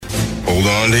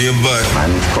going to your butt.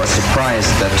 I'm, of course,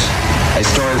 surprised that a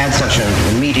story had such an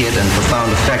immediate and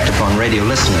profound effect upon radio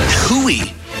listeners.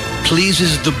 Hooey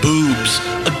pleases the boobs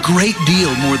a great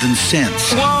deal more than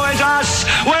sense. Woe is us!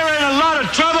 We're in a lot of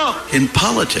trouble! In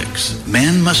politics,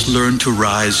 man must learn to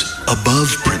rise above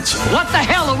principle. What the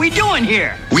hell are we doing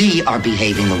here? We are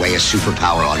behaving the way a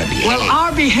superpower ought to behave. Well,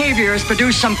 our behavior has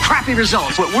produced some crappy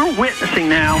results. What we're witnessing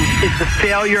now is the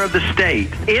failure of the state.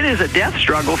 It is a death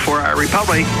struggle for our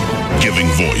republic. Giving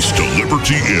voice to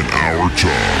liberty in our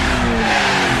time.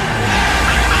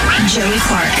 Joey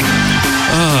Clark.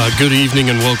 Good evening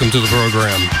and welcome to the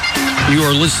program. You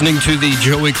are listening to the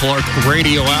Joey Clark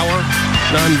Radio Hour,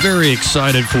 and I'm very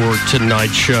excited for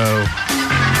tonight's show.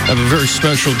 I have a very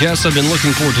special guest I've been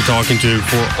looking forward to talking to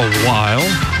for a while.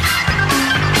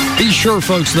 Be sure,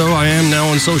 folks, though, I am now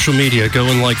on social media. Go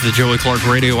and like the Joey Clark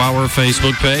Radio Hour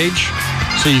Facebook page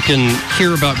so you can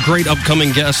hear about great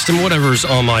upcoming guests and whatever's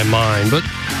on my mind. But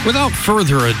without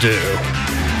further ado,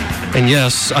 and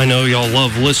yes, I know y'all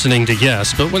love listening to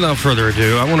guests, but without further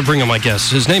ado, I want to bring on my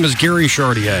guest. His name is Gary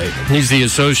Chartier. He's the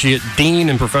Associate Dean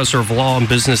and Professor of Law and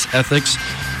Business Ethics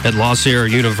at La Sierra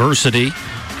University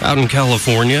out in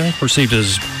California. Received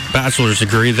his bachelor's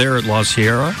degree there at La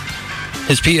Sierra,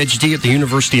 his PhD at the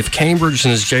University of Cambridge,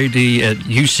 and his JD at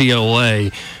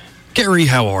UCLA. Gary,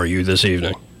 how are you this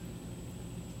evening?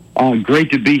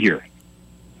 Great to be here.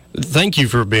 Thank you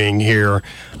for being here.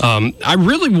 I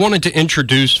really wanted to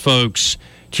introduce folks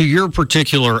to your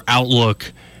particular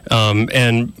outlook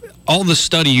and all the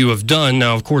study you have done.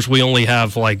 Now, of course, we only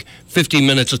have like 50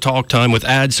 minutes of talk time with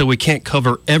ads, so we can't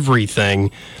cover everything.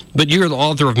 But you're the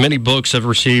author of many books, have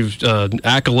received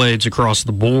accolades across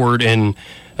the board in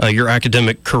your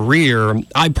academic career.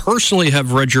 I personally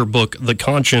have read your book, The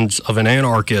Conscience of an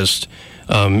Anarchist.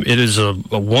 It is a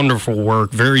wonderful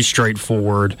work, very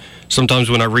straightforward. Sometimes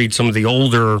when I read some of the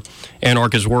older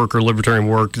anarchist work or libertarian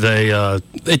work, they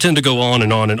tend to go on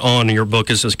and on and on, and your book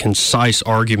is a concise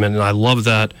argument, and I love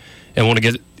that and want to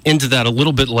get into that a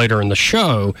little bit later in the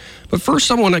show. But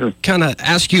first, I want to kind of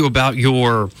ask you about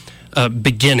your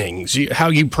beginnings, how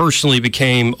you personally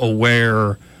became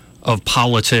aware of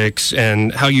politics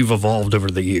and how you've evolved over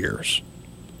the years.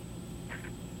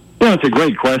 Well, it's a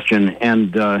great question,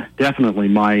 and definitely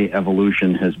my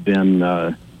evolution has been,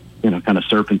 kind of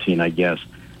serpentine, I guess.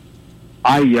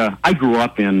 I grew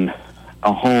up in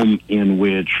a home in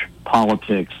which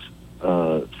politics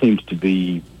seems to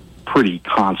be pretty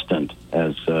constant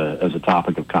as a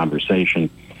topic of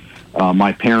conversation.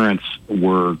 My parents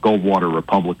were Goldwater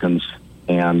Republicans,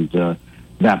 and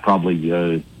that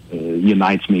probably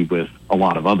unites me with a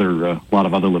lot of other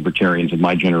libertarians of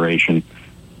my generation.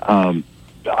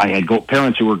 I had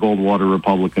parents who were Goldwater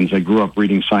Republicans. I grew up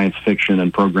reading science fiction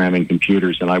and programming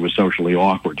computers, and I was socially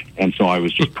awkward. And so I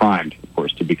was just primed, of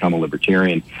course, to become a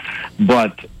libertarian.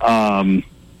 But, my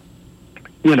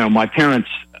parents,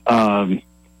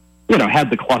 had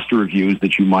the cluster of views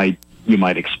that you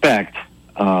might expect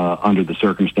under the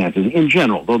circumstances in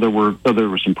general, though there were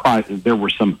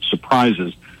some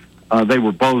surprises. They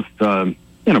were both,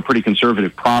 pretty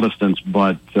conservative Protestants,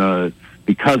 but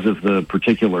because of the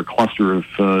particular cluster of,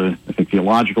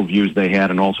 theological views they had,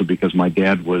 and also because my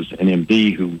dad was an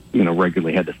MD who,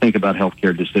 regularly had to think about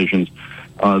healthcare decisions,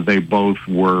 they both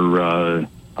were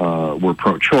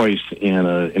pro-choice in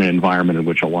an environment in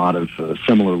which a lot of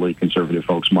similarly conservative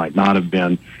folks might not have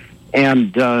been.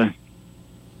 And,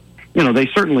 they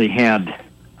certainly had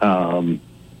some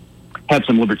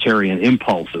libertarian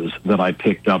impulses that I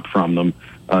picked up from them,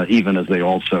 even as they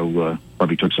also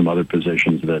probably took some other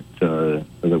positions that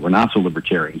were not so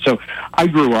libertarian. So I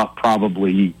grew up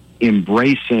probably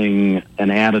embracing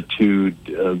an attitude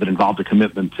that involved a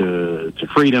commitment to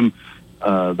freedom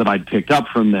that I'd picked up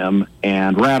from them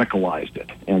and radicalized it.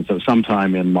 And so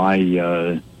sometime in my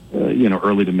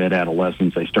early to mid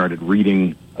adolescence, I started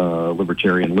reading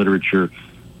libertarian literature.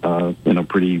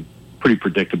 Pretty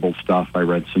predictable stuff. I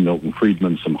read some Milton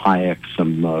Friedman, some Hayek,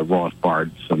 some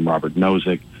Rothbard, some Robert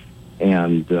Nozick,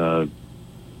 and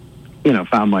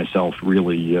found myself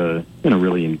really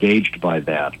engaged by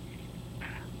that.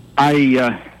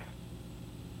 I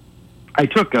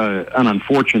took an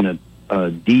unfortunate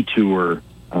detour,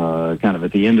 kind of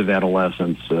at the end of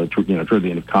adolescence, toward the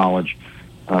end of college.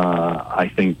 I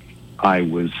think I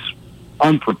was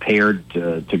unprepared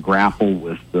to grapple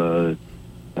with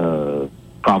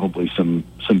probably some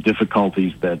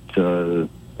difficulties that the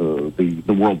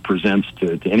world presents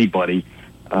to anybody.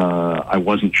 I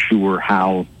wasn't sure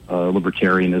how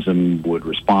libertarianism would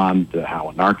respond, how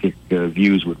anarchic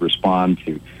views would respond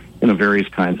to various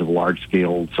kinds of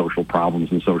large-scale social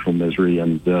problems and social misery.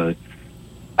 And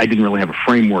I didn't really have a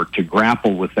framework to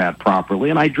grapple with that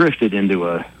properly, and I drifted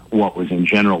into what was in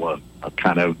general a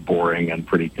kind of boring and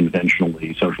pretty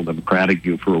conventionally social democratic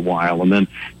view for a while. And then,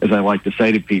 as I like to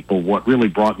say to people, what really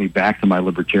brought me back to my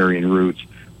libertarian roots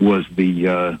was the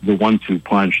 1-2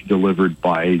 punch delivered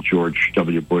by George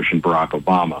W. Bush and Barack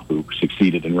Obama, who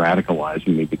succeeded in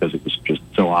radicalizing me because it was just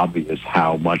so obvious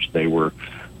how much they were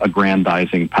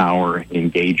aggrandizing power,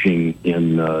 engaging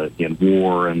in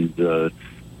war, and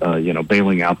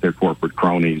bailing out their corporate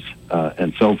cronies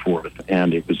and so forth.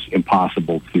 And it was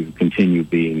impossible to continue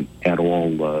being at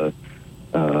all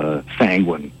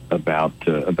sanguine about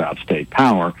state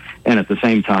power. And at the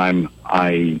same time,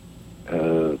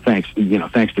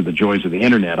 thanks to the joys of the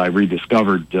internet, I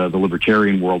rediscovered the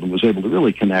libertarian world and was able to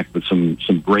really connect with some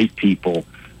great people,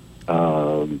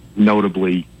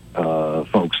 notably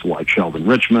folks like Sheldon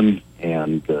Richman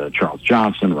and Charles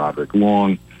Johnson, Roderick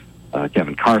Long,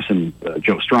 Kevin Carson,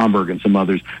 Joe Stromberg, and some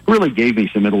others, who really gave me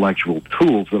some intellectual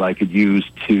tools that I could use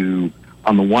to,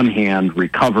 on the one hand,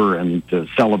 recover and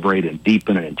celebrate and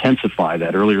deepen and intensify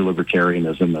that earlier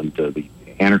libertarianism and the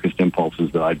anarchist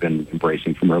impulses that I've been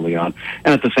embracing from early on,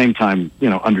 and at the same time,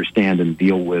 understand and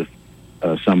deal with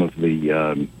some of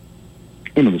the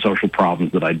the social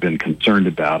problems that I'd been concerned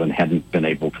about and hadn't been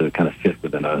able to kind of fit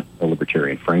within a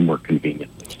libertarian framework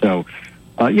conveniently. So,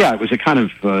 it was a kind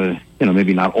of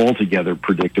maybe not altogether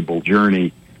predictable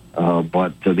journey,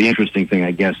 but the interesting thing,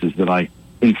 I guess, is that I,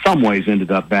 in some ways,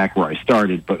 ended up back where I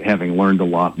started, but having learned a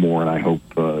lot more, and I hope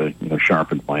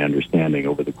sharpened my understanding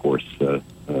over the course of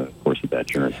that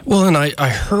journey. Well, and I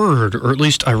heard, or at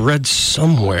least I read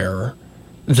somewhere,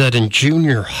 that in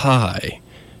junior high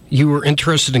you were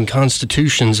interested in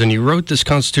constitutions, and you wrote this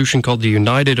constitution called the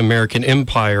United American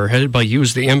Empire, headed by you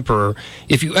as the emperor.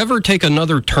 If you ever take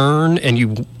another turn and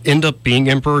you end up being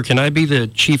emperor, can I be the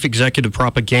chief executive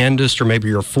propagandist, or maybe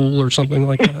you're a fool or something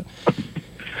like that?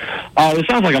 It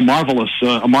sounds like a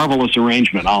marvelous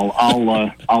arrangement.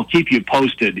 I'll keep you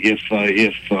posted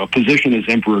if a position as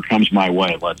emperor comes my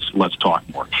way. Let's talk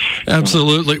more.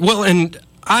 Absolutely. Well, and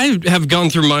I have gone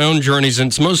through my own journeys, and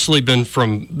it's mostly been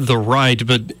from the right,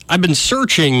 but I've been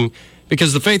searching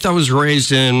because the faith I was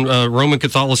raised in, Roman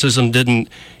Catholicism,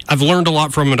 I've learned a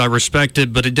lot from it, I respect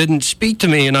it, but it didn't speak to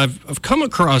me, and I've come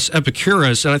across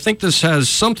Epicurus, and I think this has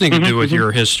something to do with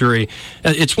your history.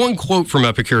 It's one quote from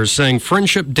Epicurus saying,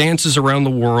 "Friendship dances around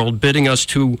the world, bidding us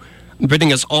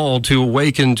all to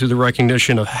awaken to the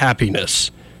recognition of happiness."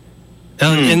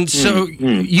 And so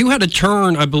you had a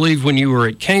turn, I believe, when you were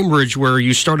at Cambridge where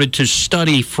you started to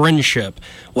study friendship.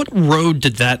 What road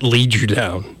did that lead you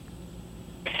down?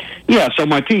 Yeah, so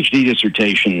my PhD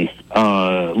dissertation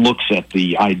looks at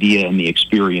the idea and the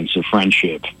experience of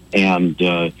friendship. And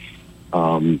I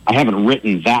haven't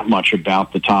written that much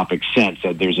about the topic since.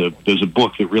 There's a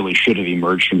book that really should have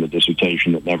emerged from the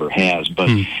dissertation that never has. But,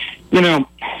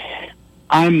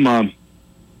 I'm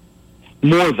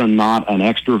more than not an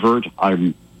extrovert.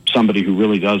 I'm somebody who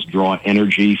really does draw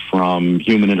energy from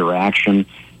human interaction.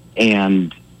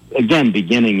 And again,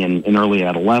 beginning in early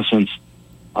adolescence,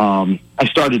 I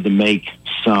started to make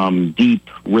some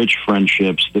deep, rich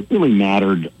friendships that really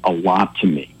mattered a lot to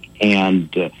me.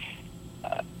 And,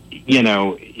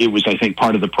 it was, I think,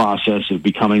 part of the process of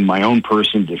becoming my own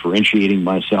person, differentiating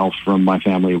myself from my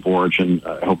family of origin.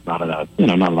 I hope not in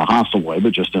a hostile way,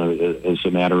 but just as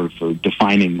a matter of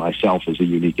defining myself as a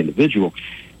unique individual.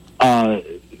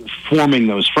 Forming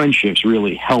those friendships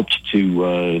really helped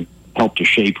to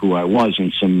shape who I was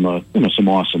in some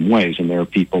awesome ways. And there are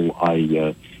people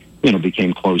I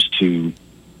became close to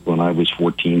when I was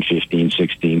 14, 15,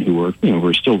 16 who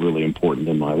were still really important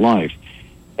in my life.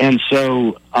 And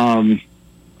so,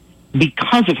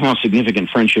 because of how significant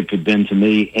friendship had been to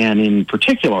me, and in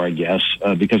particular, I guess,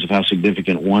 because of how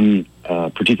significant one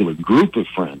particular group of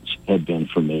friends had been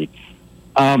for me,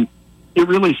 it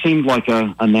really seemed like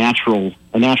a natural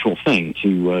thing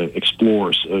to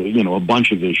explore, a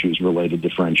bunch of issues related to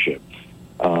friendship.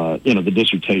 The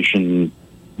dissertation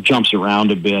jumps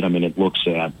around a bit. I mean, it looks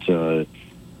at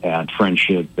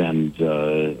friendship and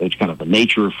it's kind of the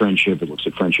nature of friendship. It looks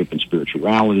at friendship and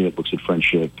spirituality. It looks at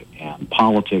friendship and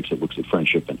politics. It looks at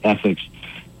friendship and ethics.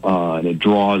 And it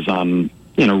draws on,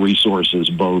 resources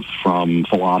both from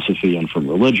philosophy and from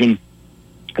religion,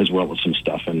 as well as some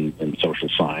stuff in social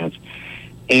science.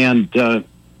 And,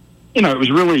 it was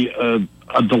really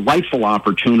a delightful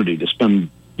opportunity to spend,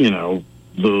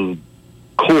 the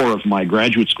core of my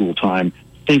graduate school time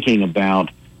thinking about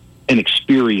an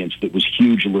experience that was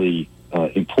hugely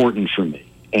important for me.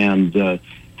 And,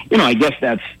 I guess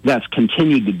that's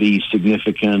continued to be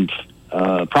significant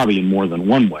probably in more than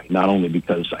one way, not only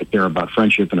because I care about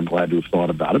friendship and I'm glad to have thought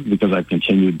about it, but because I've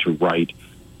continued to write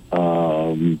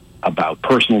about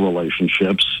personal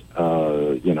relationships.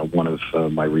 One of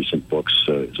my recent books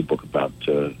is a book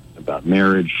about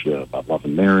marriage, about love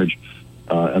and marriage,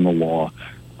 and the law.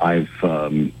 I've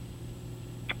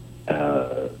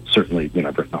certainly,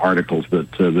 I've written articles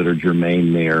that are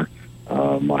germane there.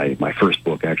 My first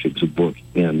book actually was a book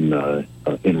in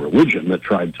religion that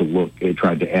tried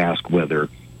to ask whether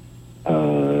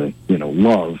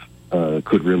love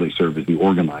could really serve as the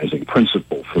organizing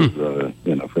principle for for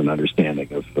an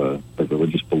understanding of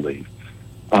religious belief.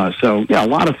 So a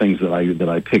lot of things that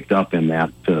I picked up in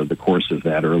that the course of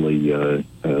that early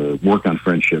work on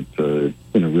friendship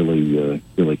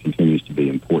really continues to be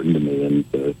important to me,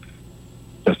 and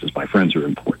just as my friends are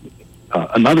important to me.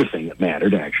 Another thing that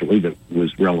mattered, actually, that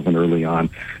was relevant early on,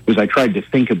 was I tried to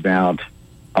think about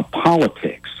a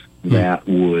politics that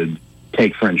would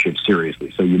take friendship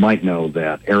seriously. So you might know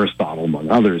that Aristotle, among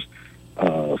others,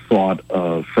 thought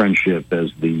of friendship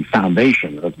as the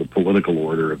foundation of the political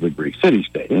order of the Greek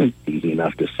city-state. And it's easy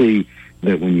enough to see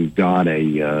that when you've got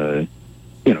a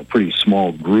pretty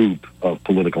small group of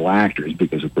political actors,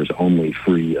 because of course only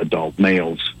free adult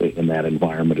males in that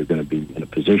environment are going to be in a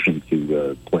position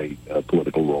to play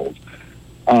political roles.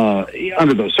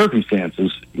 Under those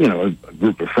circumstances, a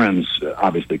group of friends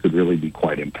obviously could really be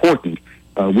quite important.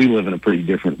 We live in a pretty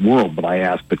different world, but I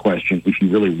asked the question, if you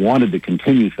really wanted to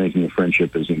continue thinking of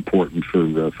friendship as important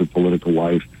for political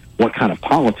life, what kind of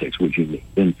politics would you need?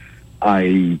 And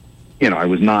I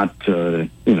was not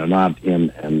in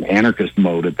an anarchist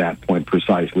mode at that point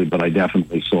precisely, but I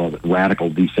definitely saw that radical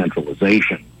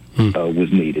decentralization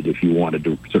was needed if you wanted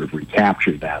to sort of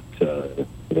recapture that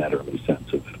early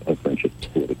sense of friendship as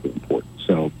politically important.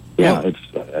 So,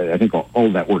 I think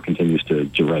all that work continues to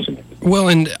resonate. Well,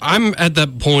 and I'm at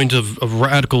that point of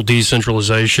radical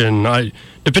decentralization.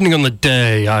 Depending on the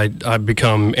day, I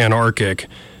become anarchic.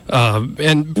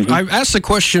 I asked the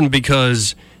question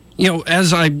because,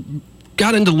 as I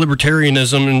got into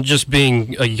libertarianism and just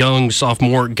being a young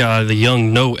sophomore guy, the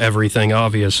young know everything,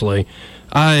 obviously,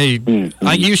 I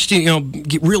used to,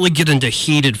 really get into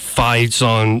heated fights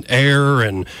on air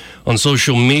and on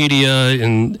social media,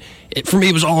 and for me,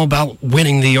 it was all about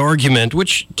winning the argument,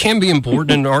 which can be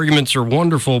important, and arguments are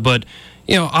wonderful, but,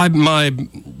 my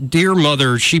dear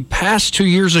mother, she passed 2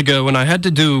 years ago, and I had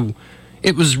to do,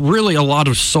 it was really a lot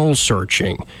of soul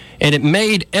searching, and it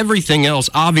made everything else,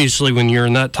 obviously, when you're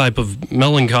in that type of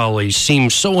melancholy, seem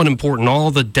so unimportant,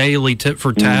 all the daily tit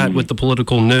for tat with the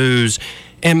political news.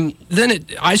 And then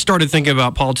I started thinking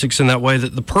about politics in that way,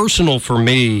 that the personal for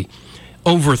me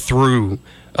overthrew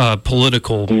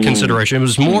political consideration. It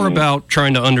was more about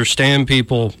trying to understand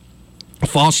people,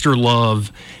 foster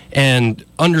love, and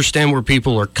understand where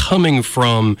people are coming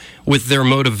from with their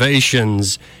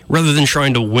motivations rather than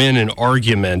trying to win an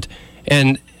argument.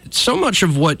 And so much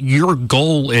of what your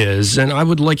goal is, and I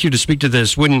would like you to speak to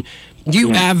this, when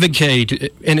you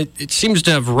advocate, and it seems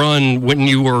to have run when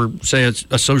you were, say,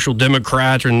 a social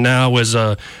democrat or now as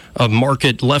a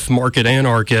left market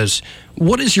anarchist,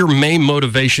 what is your main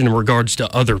motivation in regards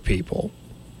to other people?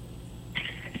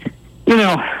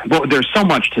 Well, there's so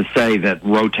much to say that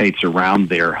rotates around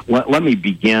there. Let me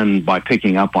begin by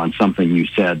picking up on something you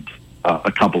said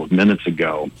a couple of minutes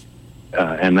ago,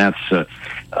 and that's,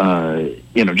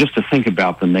 just to think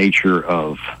about the nature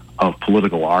of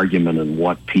political argument and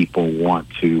what people want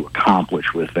to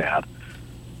accomplish with that.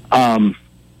 One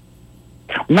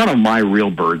of my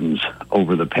real burdens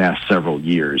over the past several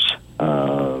years,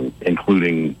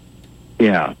 including,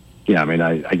 I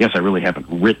guess I really haven't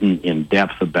written in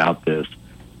depth about this,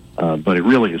 but it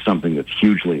really is something that's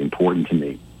hugely important to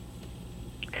me,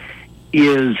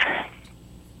 is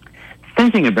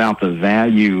thinking about the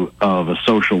value of a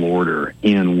social order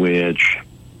in which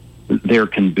there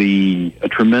can be a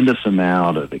tremendous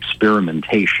amount of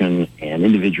experimentation and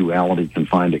individuality can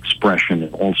find expression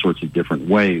in all sorts of different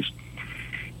ways,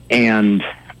 and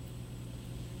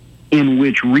in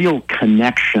which real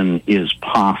connection is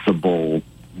possible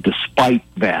despite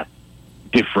that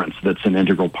difference that's an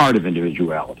integral part of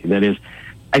individuality. That is,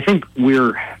 I think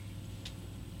we're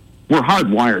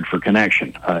hardwired for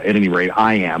connection. At any rate,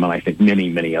 I am, and I think many,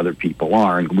 many other people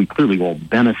are, and we clearly all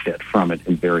benefit from it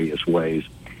in various ways.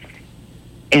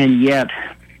 And yet,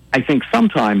 I think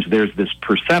sometimes there's this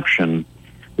perception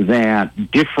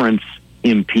that difference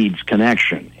impedes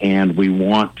connection, and we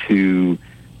want to,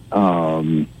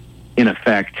 in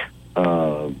effect,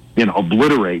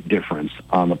 obliterate difference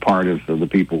on the part of the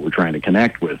people we're trying to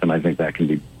connect with. And I think that can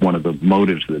be one of the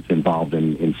motives that's involved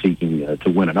in seeking to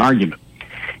win an argument.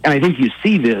 And I think you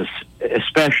see this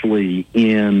especially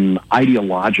in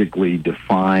ideologically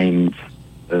defined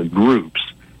groups,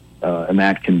 and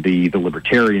that can be the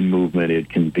libertarian movement, it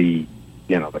can be,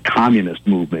 the communist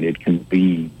movement, it can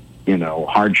be,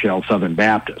 hard-shell Southern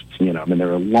Baptists. There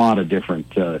are a lot of different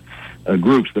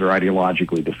groups that are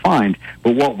ideologically defined,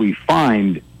 but what we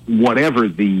find, whatever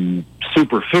the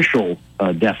superficial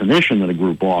definition that a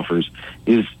group offers,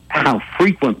 is how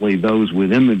frequently those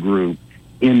within the group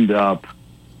end up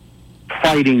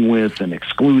fighting with and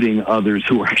excluding others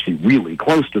who are actually really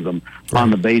close to them on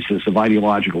the basis of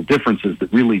ideological differences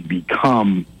that really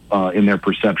become, in their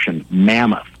perception,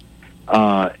 mammoth.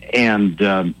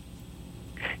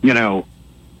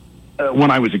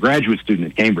 When I was a graduate student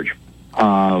at Cambridge,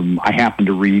 I happened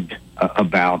to read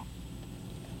about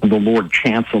the Lord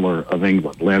Chancellor of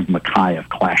England, Laird Mackay of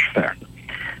Clashfern.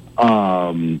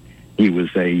 He was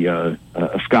a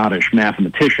Scottish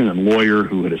mathematician and lawyer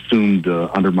who had assumed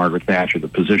under Margaret Thatcher the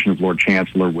position of Lord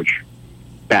Chancellor, which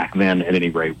back then, at any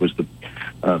rate, was the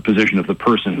position of the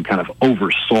person who kind of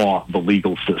oversaw the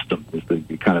legal system, was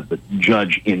the kind of the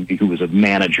judge who was a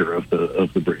manager of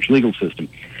the British legal system.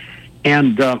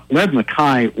 And Laird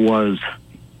Mackay was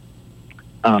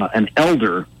an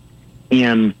elder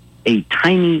in a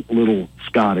tiny little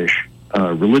Scottish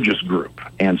religious group.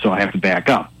 And so I have to back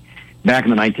up. Back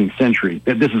in the 19th century,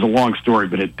 this is a long story,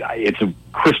 but it's a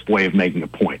crisp way of making a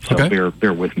point, so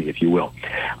bear with me, if you will.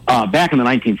 Back in the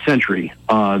 19th century,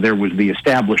 there was the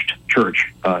established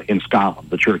church in Scotland,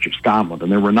 the Church of Scotland,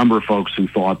 and there were a number of folks who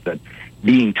thought that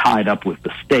being tied up with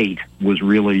the state was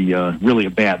really a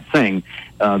bad thing.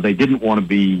 They didn't want to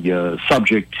be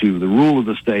subject to the rule of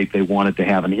the state. They wanted to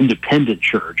have an independent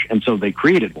church, and so they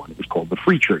created one. It was called the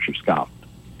Free Church of Scotland.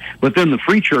 But then the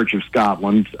Free Church of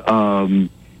Scotland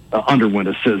underwent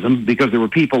a schism because there were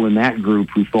people in that group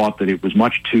who thought that it was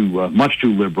much too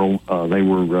liberal. They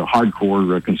were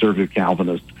hardcore conservative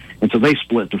Calvinists, and so they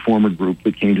split to form a group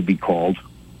that came to be called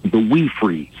the Wee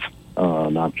Frees,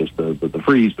 not just the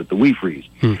Frees, but the Wee Frees.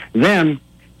 Then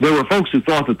there were folks who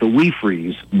thought that the Wee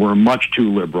Frees were much too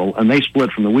liberal, and they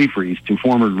split from the Wee Frees to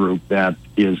form a group that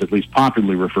is at least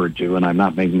popularly referred to, and I'm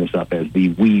not making this up, as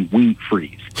the Wee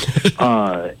Frees.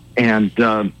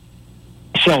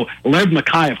 So Laird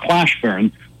Mackay of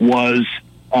Clashfern was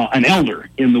an elder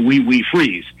in the Wee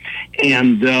Frees.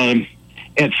 And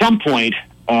at some point,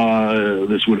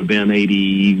 this would have been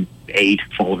 88,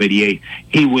 fall of 88,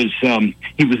 he was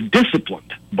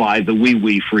disciplined by the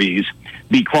Wee Frees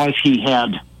because he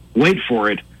had, wait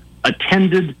for it,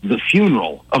 attended the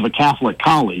funeral of a Catholic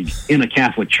colleague in a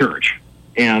Catholic church.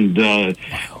 And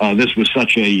this was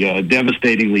such a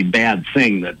devastatingly bad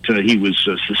thing that he was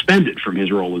suspended from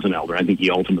his role as an elder. I think he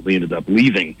ultimately ended up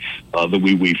leaving the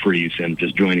Wee Frees and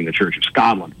just joining the Church of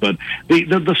Scotland. But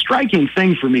the striking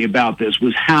thing for me about this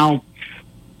was how,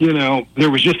 there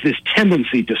was just this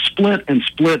tendency to split and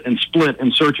split and split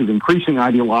in search of increasing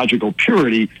ideological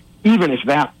purity, even if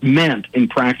that meant, in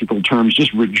practical terms,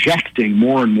 just rejecting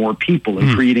more and more people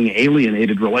and creating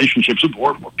alienated relationships with more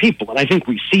and more people. And I think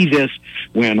we see this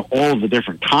when all of the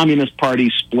different communist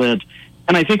parties split,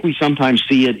 and I think we sometimes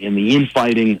see it in the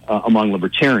infighting among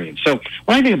libertarians. So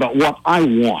when I think about what I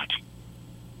want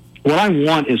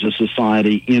is a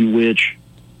society in which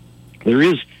there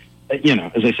is,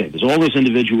 as I say, there's all this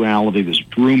individuality, there's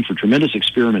room for tremendous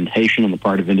experimentation on the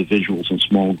part of individuals and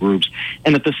small groups,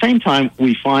 and at the same time,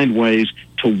 we find ways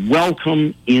to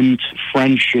welcome into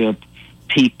friendship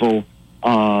people,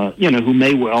 who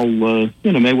may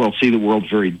well see the world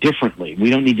very differently. We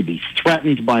don't need to be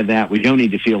threatened by that. We don't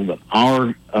need to feel that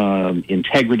our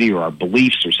integrity or our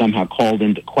beliefs are somehow called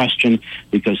into question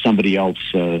because somebody else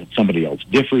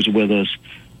differs with us,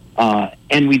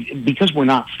 because we're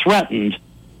not threatened,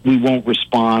 we won't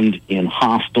respond in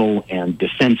hostile and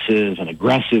defensive and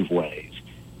aggressive ways.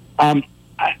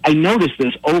 I notice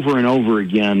this over and over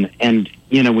again, and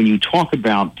when you talk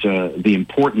about the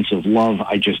importance of love,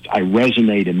 I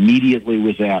resonate immediately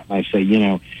with that, and I say,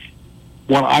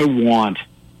 what I want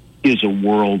is a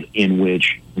world in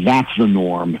which that's the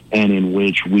norm, and in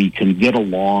which we can get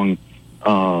along,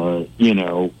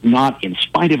 not in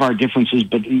spite of our differences,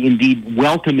 but indeed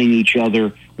welcoming each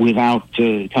other without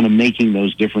kind of making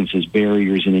those differences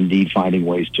barriers, and indeed finding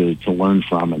ways to learn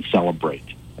from and celebrate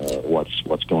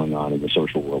what's going on in the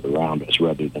social world around us,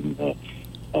 rather than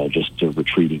just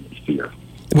retreating in fear.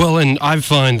 Well, and I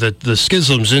find that the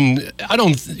schisms, and I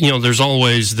don't, there's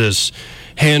always this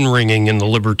hand-wringing in the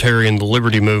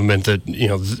liberty movement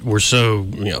that, we're so,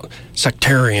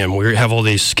 sectarian. We have all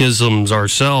these schisms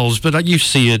ourselves, but you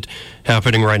see it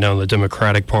happening right now in the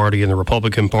Democratic Party and the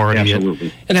Republican Party.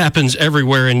 Absolutely. It happens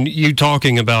everywhere, and you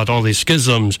talking about all these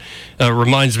schisms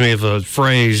reminds me of a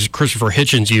phrase Christopher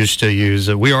Hitchens used to use,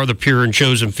 that we are the pure and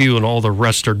chosen few and all the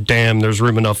rest are damned. There's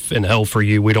room enough in hell for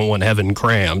you. We don't want heaven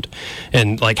crammed.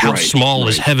 And how small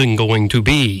is heaven going to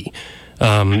be?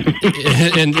 And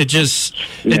it just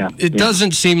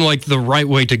doesn't seem like the right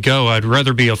way to go. I'd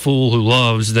rather be a fool who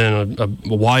loves than a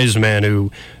wise man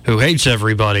who hates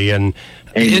everybody. And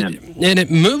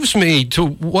it moves me to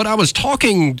what I was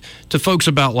talking to folks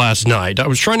about last night. I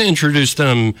was trying to introduce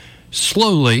them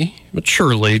slowly but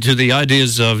surely to the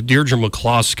ideas of Deirdre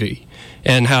McCloskey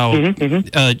and how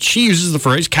she uses the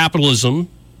phrase capitalism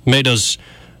made us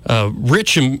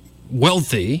rich and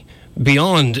wealthy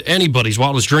beyond anybody's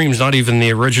wildest dreams, not even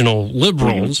the original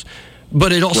liberals.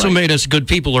 But it also made us good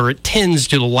people, or it tends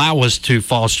to allow us to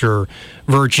foster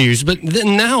virtues. But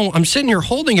then now I'm sitting here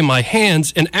holding in my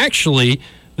hands, and actually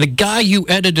the guy you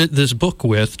edited this book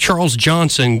with, Charles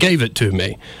Johnson, gave it to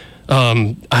me.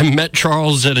 I met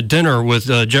Charles at a dinner with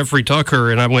Jeffrey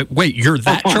Tucker, and I went, wait, you're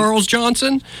that Charles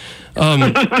Johnson?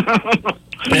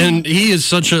 And he is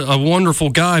such a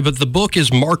wonderful guy, but the book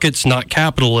is Markets, Not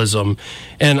Capitalism.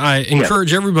 And I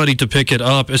encourage everybody to pick it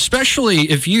up,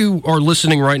 especially if you are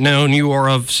listening right now and you are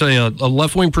of, say, a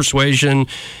left-wing persuasion.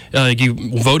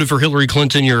 You voted for Hillary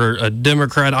Clinton. You're a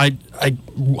Democrat. I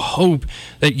hope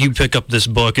that you pick up this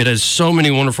book. It has so many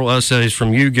wonderful essays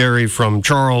from you, Gary, from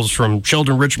Charles, from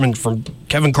Sheldon Richman, from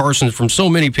Kevin Carson, from so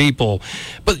many people.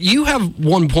 But you have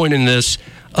one point in this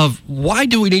of why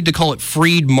do we need to call it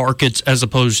freed markets as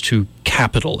opposed to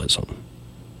capitalism?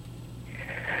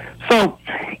 So,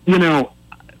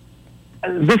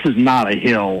 this is not a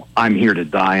hill I'm here to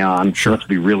die on. Sure. Let's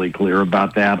be really clear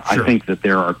about that. Sure. I think that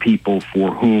there are people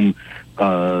for whom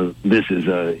this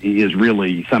is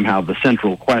really somehow the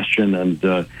central question,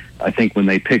 and I think when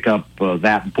they pick up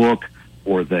that book,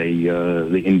 or they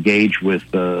engage with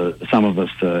some of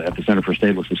us at the Center for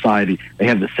Stateless Society, they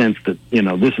have the sense that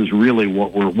this is really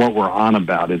what we're on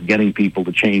about, is getting people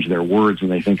to change their words,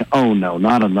 and they think, oh no,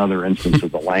 not another instance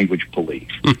of the language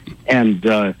police, and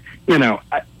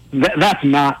that's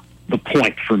not the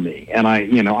point for me. And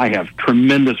I have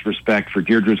tremendous respect for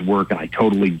Deirdre's work, and I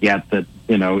totally get that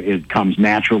it comes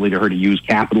naturally to her to use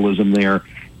capitalism there,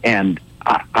 and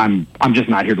I'm just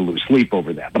not here to lose sleep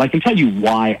over that. But I can tell you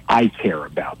why I care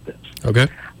about this. Okay.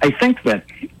 I think that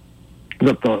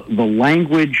the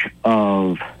language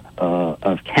of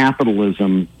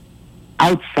capitalism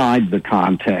outside the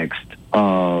context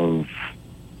of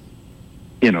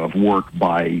work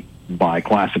by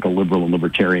classical liberal and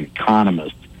libertarian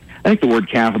economists, I think the word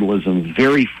capitalism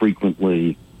very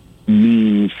frequently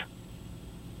means,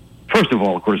 first of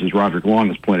all, of course, as Roderick Long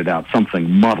has pointed out, something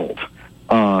muddled.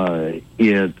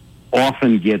 It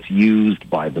often gets used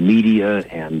by the media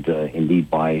and indeed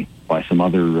by some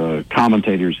other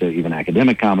commentators, even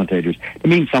academic commentators, to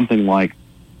mean something like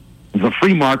the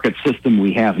free market system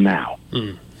we have now.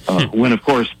 When, of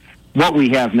course, what we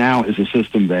have now is a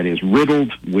system that is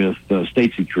riddled with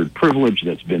state-secured privilege,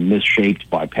 that's been misshaped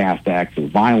by past acts of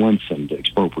violence and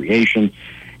expropriation,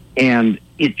 and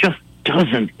it just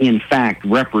doesn't, in fact,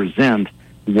 represent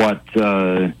what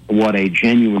a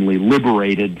genuinely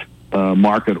liberated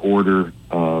market order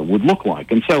would look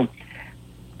like. And so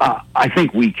I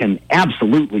think we can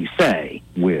absolutely say,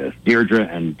 with Deirdre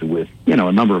and with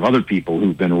a number of other people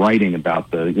who've been writing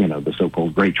about the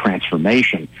so-called Great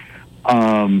Transformation,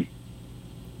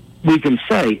 we can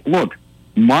say, look,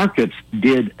 markets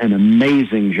did an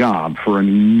amazing job for an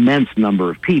immense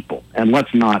number of people, and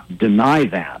let's not deny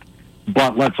that.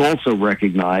 But let's also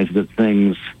recognize that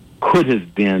things could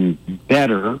have been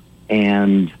better,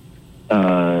 and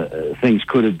things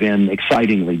could have been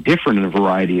excitingly different in a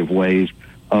variety of ways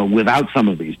without some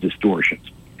of these distortions.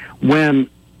 When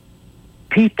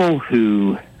people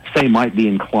who, say, might be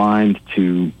inclined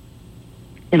to,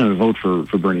 vote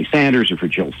for Bernie Sanders or for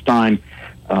Jill Stein,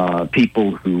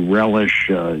 people who relish,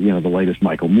 the latest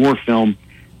Michael Moore film,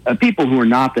 people who are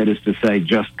not, that is to say,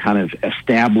 just kind of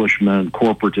establishment,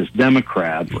 corporatist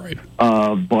Democrats, right,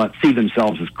 but see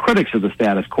themselves as critics of the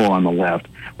status quo on the left,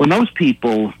 when those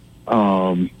people,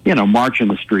 march in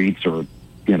the streets or,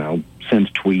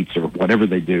 send tweets or whatever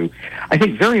they do, I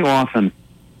think very often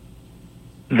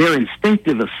their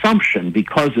instinctive assumption,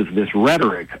 because of this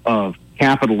rhetoric of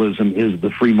capitalism is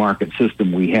the free market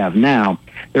system we have now,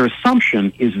 their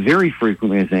assumption is very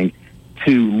frequently, I think,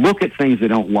 to look at things they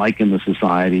don't like in the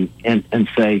society and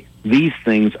say, these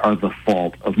things are the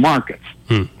fault of markets.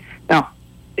 Now,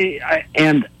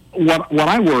 and what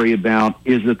I worry about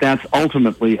is that that's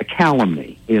ultimately a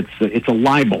calumny. It's a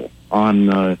libel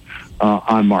on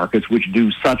markets, which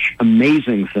do such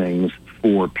amazing things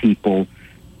for people,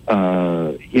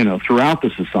 throughout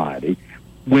the society.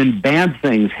 When bad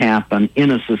things happen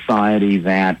in a society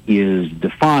that is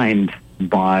defined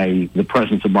by the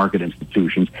presence of market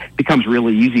institutions, it becomes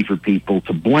really easy for people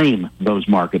to blame those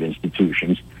market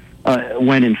institutions,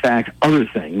 when in fact other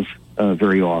things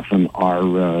very often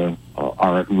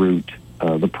are at root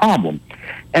the problem.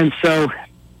 And so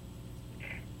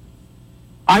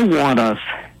I want us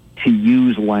to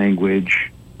use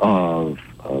language of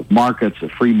markets,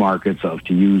 of free markets,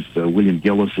 to use William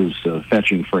Gillis's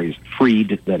fetching phrase,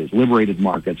 freed, that is, liberated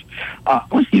markets.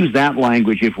 Let's use that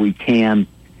language if we can,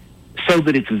 so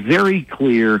that it's very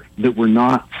clear that we're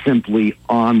not simply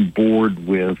on board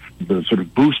with the sort of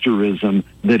boosterism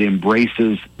that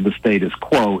embraces the status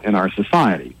quo in our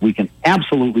society. We can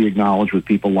absolutely acknowledge with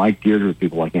people like Deirdre, with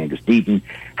people like Angus Deaton,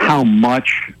 how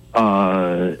much,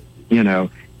 the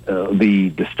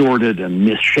distorted and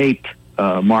misshaped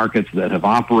markets that have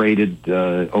operated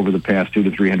over the past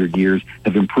 200 to 300 years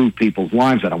have improved people's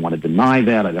lives. I don't want to deny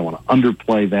that. I don't want to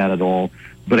underplay that at all.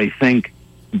 But I think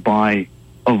by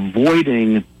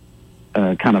avoiding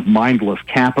kind of mindless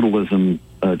capitalism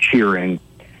cheering,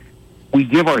 we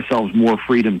give ourselves more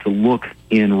freedom to look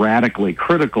in radically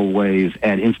critical ways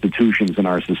at institutions in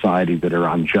our society that are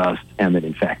unjust and that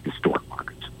in fact distort markets.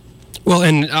 Well,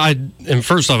 and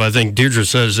first off, I think Deirdre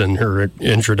says in her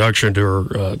introduction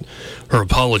to her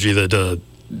apology that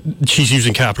she's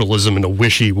using capitalism in a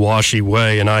wishy-washy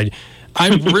way, and I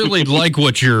really like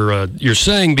what you're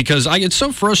saying, because I get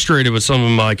so frustrated with some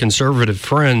of my conservative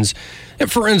friends.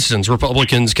 And for instance,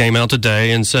 Republicans came out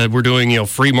today and said we're doing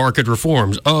free market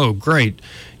reforms. Oh, great!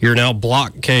 You're now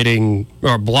block granting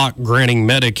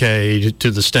Medicaid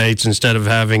to the states instead of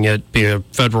having it be a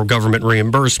federal government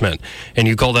reimbursement, and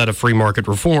you call that a free market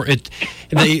reform.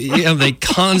 They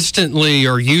constantly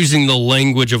are using the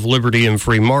language of liberty and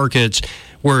free markets,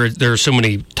 where there are so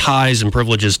many ties and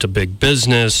privileges to big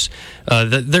business,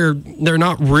 that they're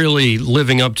not really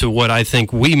living up to what I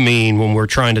think we mean when we're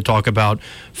trying to talk about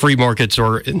free markets,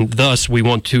 and thus we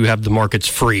want to have the markets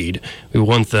freed. We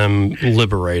want them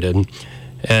liberated.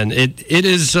 And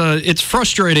it's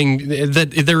frustrating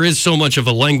that there is so much of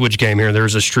a language game here.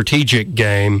 There's a strategic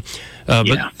game.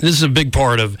 But this is a big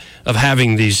part of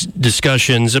having these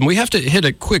discussions. And we have to hit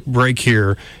a quick break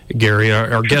here, Gary.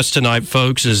 Our guest tonight,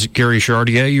 folks, is Gary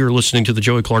Chartier. You're listening to the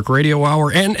Joey Clark Radio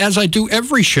Hour. And as I do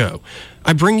every show,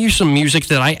 I bring you some music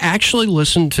that I actually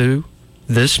listened to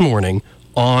this morning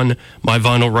on my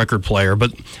vinyl record player.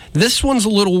 But this one's a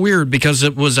little weird because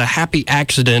it was a happy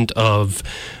accident of,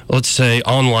 let's say,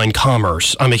 online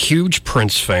commerce. I'm a huge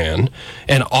Prince fan,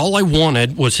 and all I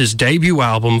wanted was his debut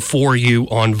album, For You,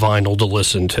 on vinyl to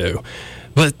listen to.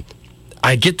 But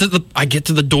I get to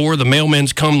the door, the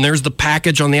mailman's come, there's the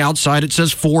package on the outside. It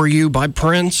says For You by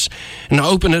Prince, and I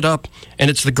open it up, and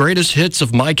it's the greatest hits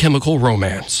of My Chemical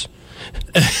Romance.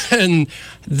 And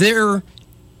there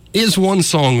is one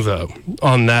song, though,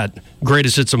 on that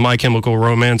greatest hits of My Chemical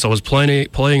Romance. I was playing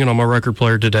it on my record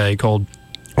player today, called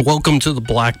Welcome to the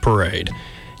Black Parade.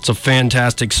 It's a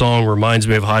fantastic song, reminds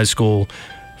me of high school.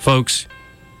 Folks,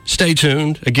 stay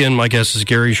tuned. Again, my guest is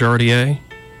Gary Chartier.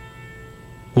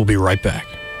 We'll be right back.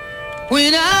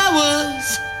 When I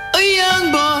was a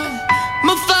young boy,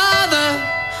 my father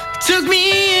took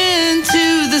me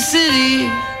into the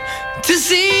city to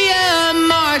see a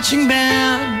marching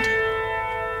band.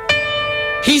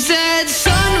 He said,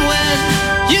 son, when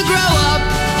you grow up,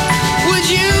 would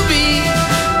you be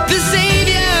the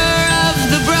savior of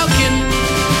the broken,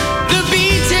 the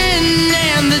beaten,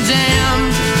 and the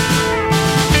damned?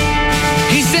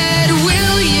 He said,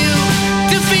 will you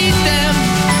defeat them,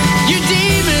 your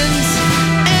demons,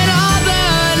 and all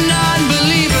the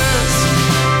non-believers,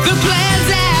 the plans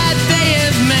that they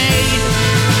have made?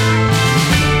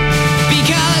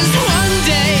 Because one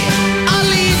day I'll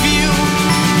leave you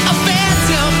a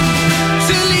phantom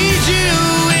to lead you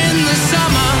in the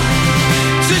summer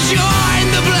to join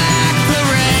the Black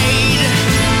Parade.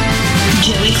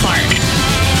 Joey Clark.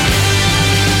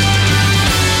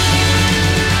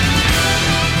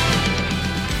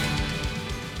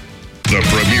 The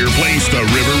premier place the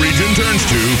River Region turns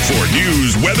to for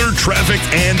news, weather, traffic,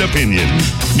 and opinion.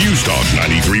 News Talk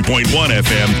 93.1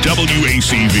 FM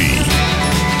WACV.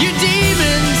 Your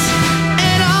demons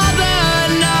and all the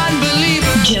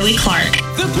non-believers. Joey Clark.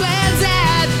 The plans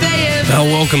that they have Now,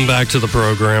 welcome back to the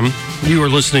program. You are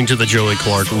listening to the Joey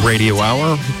Clark Radio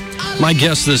Hour. My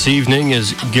guest this evening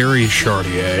is Gary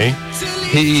Chartier.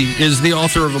 He is the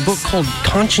author of a book called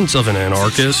Conscience of an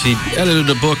Anarchist. He edited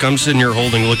a book I'm sitting here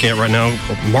looking at right now,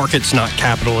 called Markets Not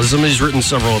Capitalism. He's written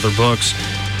several other books.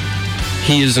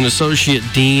 He is an associate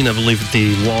dean, I believe, at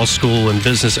the Law School and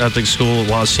Business Ethics School at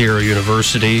La Sierra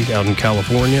University out in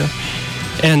California.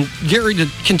 And Gary, to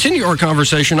continue our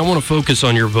conversation, I want to focus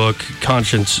on your book,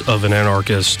 Conscience of an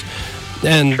Anarchist.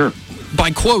 And Sure.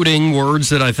 By quoting words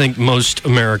that I think most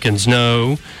Americans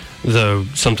know, though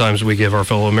sometimes we give our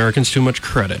fellow Americans too much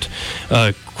credit.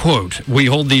 Quote, "We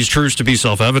hold these truths to be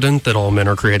self-evident, that all men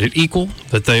are created equal,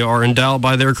 that they are endowed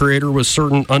by their Creator with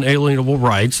certain unalienable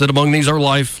rights, that among these are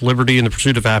life, liberty, and the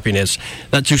pursuit of happiness,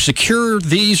 that to secure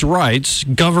these rights,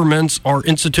 governments are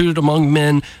instituted among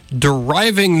men,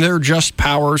 deriving their just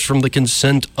powers from the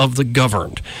consent of the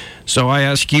governed." So I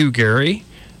ask you, Gary,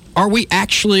 are we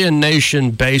actually a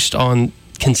nation based on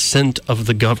consent of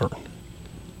the governed?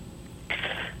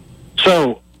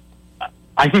 So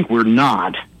I think we're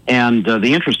not. And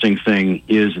the interesting thing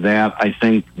is that I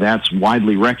think that's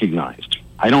widely recognized.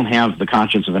 I don't have the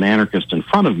Conscience of an Anarchist in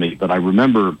front of me, but I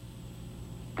remember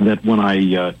that when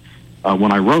I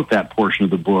wrote that portion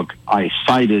of the book, I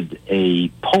cited a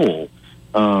poll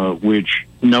which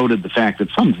noted the fact that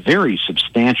some very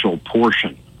substantial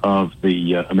portion of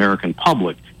the American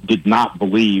public did not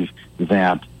believe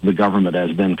that the government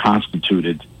as then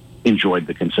constituted enjoyed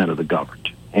the consent of the governed.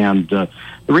 And the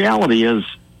reality is,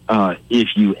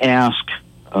 if you ask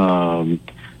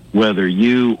whether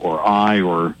you or I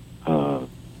or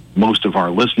most of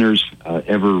our listeners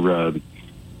ever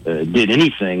did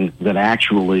anything that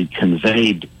actually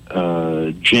conveyed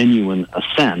genuine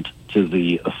assent to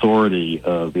the authority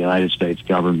of the United States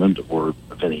government or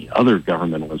of any other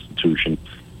governmental institution,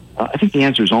 I think the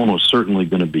answer is almost certainly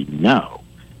going to be no.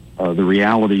 The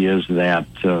reality is that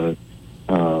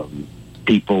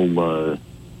people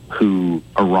who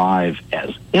arrive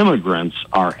as immigrants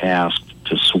are asked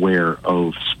to swear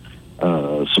oaths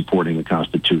supporting the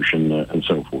Constitution and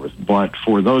so forth. But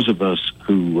for those of us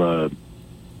who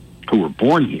were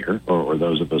born here, or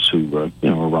those of us who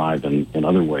arrive in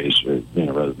other ways,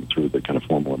 rather than through the kind of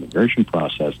formal immigration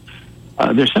process,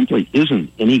 there simply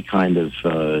isn't any kind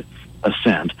of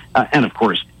assent. And of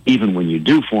course, even when you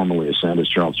do formally assent, as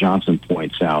Charles Johnson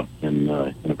points out in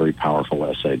a very powerful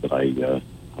essay that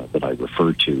I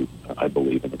refer to, I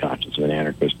believe, in The Conscience of an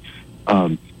Anarchist,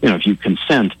 if you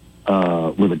consent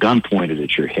with a gun pointed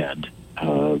at your head,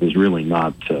 there's really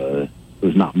not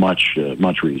much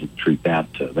reason to treat that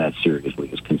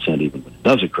seriously as consent, even when it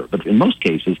does occur. But in most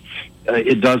cases,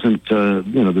 it doesn't.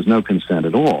 There's no consent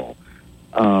at all.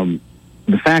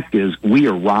 The fact is, we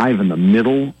arrive in the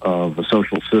middle of a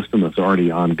social system that's already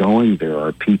ongoing. There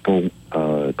are people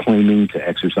claiming to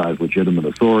exercise legitimate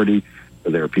authority.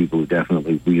 There are people who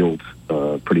definitely wield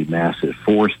pretty massive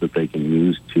force that they can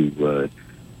use to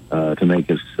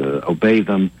make us obey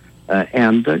them.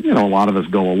 And a lot of us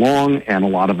go along, and a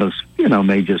lot of us,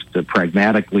 may just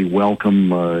pragmatically welcome,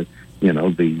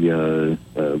 the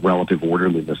relative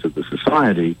orderliness of the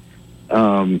society.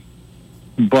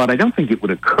 But I don't think it would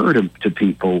occur to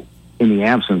people in the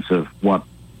absence of what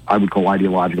I would call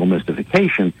ideological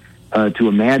mystification to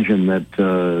imagine that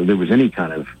there was any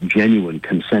kind of genuine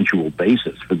consensual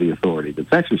basis for the authority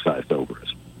that's exercised over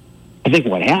us. I think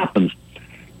what happens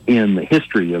in the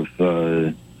history of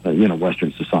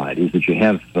Western society is that you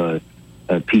have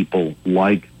people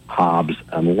like Hobbes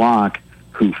and Locke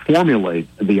who formulate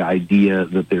the idea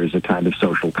that there's a kind of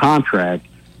social contract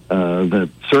that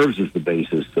serves as the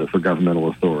basis for governmental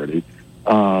authority,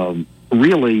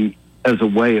 really as a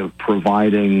way of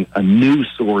providing a new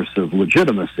source of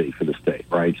legitimacy for the state,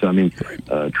 right? So,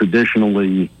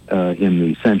 traditionally, in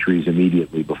the centuries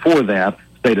immediately before that,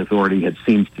 state authority had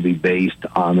seemed to be based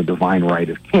on the divine right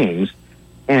of kings,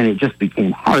 and it just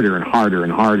became harder and harder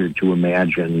and harder to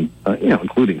imagine,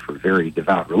 including for very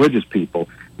devout religious people,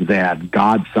 that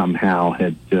God somehow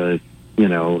had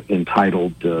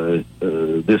entitled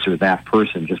this or that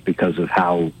person just because of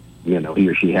how he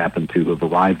or she happened to have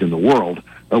arrived in the world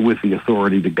with the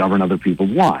authority to govern other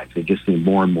people's lives. It just seemed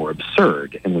more and more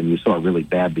absurd. And when you saw really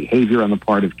bad behavior on the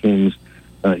part of kings,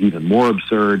 even more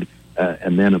absurd.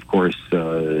 And then, of course,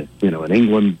 in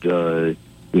England,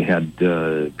 you had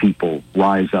people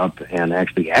rise up and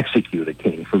actually execute a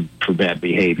king for bad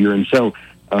behavior. And so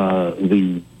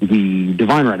the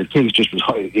divine right of kings just was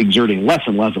exerting less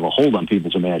and less of a hold on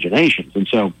people's imaginations. And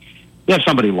so you have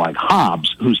somebody like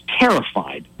Hobbes who's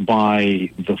terrified by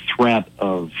the threat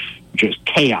of just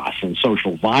chaos and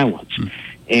social violence.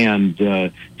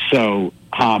 And so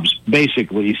Hobbes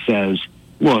basically says,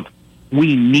 look,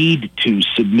 we need to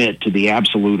submit to the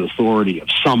absolute authority of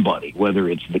somebody, whether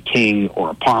it's the king or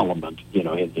a parliament. You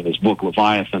know, in his book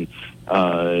Leviathan,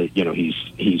 you know,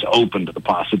 he's open to the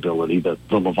possibility that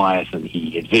the Leviathan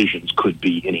he envisions could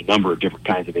be any number of different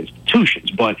kinds of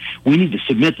institutions. But we need to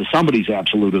submit to somebody's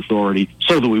absolute authority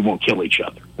so that we won't kill each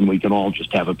other and we can all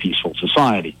just have a peaceful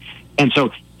society. And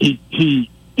so he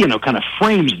you know, kind of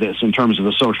frames this in terms of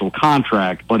a social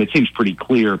contract, but it seems pretty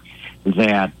clear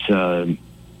that the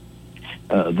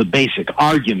basic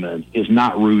argument is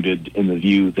not rooted in the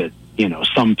view that, you know,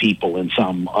 some people in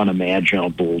some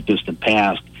unimaginable distant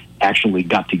past actually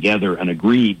got together and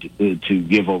agreed to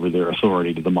give over their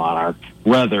authority to the monarch.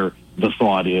 Rather, the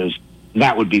thought is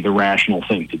that would be the rational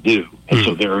thing to do. And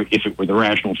so if it were the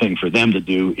rational thing for them to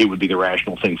do, it would be the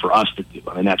rational thing for us to do.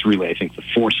 I mean, that's really, I think, the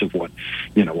force of what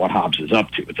Hobbes is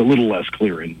up to. It's a little less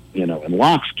clear in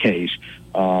Locke's case.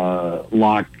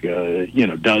 Locke,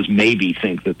 does maybe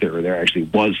think that there actually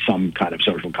was some kind of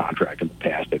social contract in the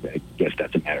past. I guess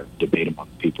that's a matter of debate among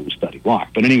people who study Locke.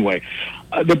 But anyway,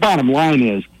 the bottom line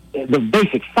is the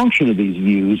basic function of these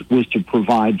views was to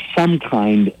provide some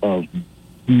kind of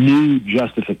new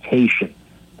justification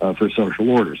for social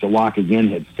order. So Locke, again,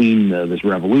 had seen this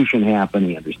revolution happen.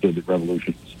 He understood that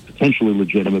revolution was potentially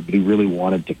legitimate, but he really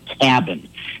wanted to cabin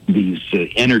these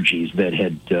energies that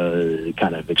had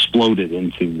kind of exploded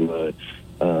into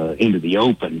the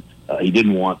open. He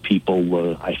didn't want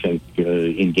people, I think,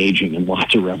 engaging in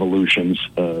lots of revolutions.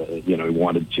 He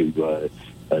wanted to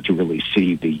really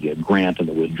see the grant and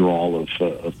the withdrawal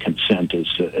of consent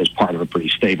as part of a pretty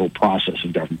stable process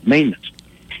of government maintenance.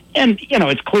 And,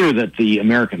 it's clear that the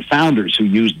American founders who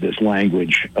used this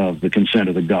language of the consent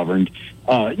of the governed,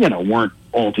 weren't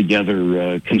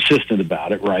altogether consistent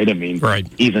about it, right? I mean, right.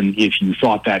 Even if you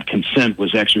thought that consent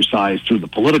was exercised through the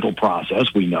political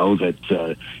process, we know that,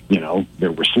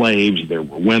 there were slaves, there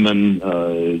were women,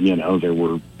 there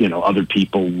were, other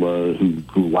people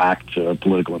who lacked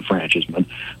political enfranchisement.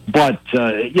 But,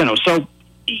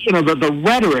 the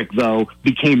rhetoric, though,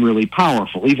 became really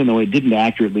powerful, even though it didn't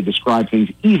accurately describe things,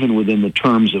 even within the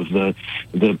terms of the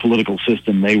political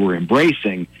system they were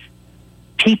embracing.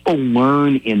 People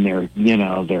learn in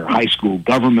their high school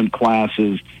government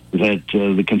classes that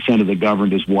the consent of the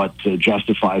governed is what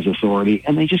justifies authority,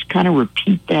 and they just kind of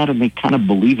repeat that, and they kind of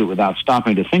believe it without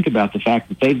stopping to think about the fact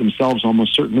that they themselves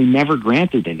almost certainly never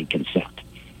granted any consent.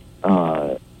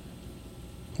 Well,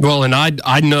 and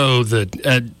I know that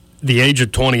at the age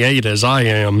of 28, as I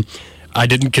am, I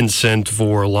didn't consent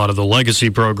for a lot of the legacy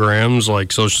programs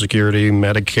like Social Security,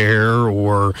 Medicare,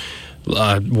 or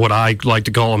what I like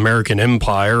to call American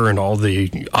Empire and all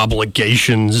the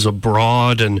obligations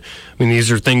abroad. And I mean,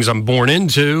 these are things I'm born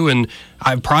into, and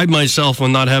I pride myself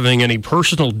on not having any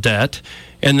personal debt.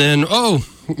 And then,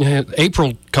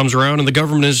 April comes around and the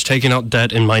government is taking out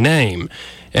debt in my name.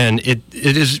 And it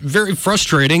is very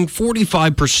frustrating.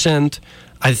 45%,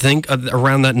 I think,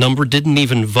 around that number didn't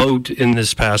even vote in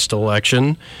this past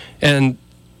election. And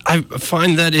I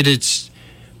find that it is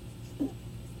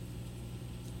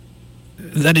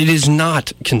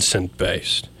not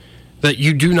consent-based, that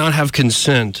you do not have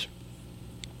consent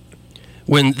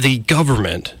when the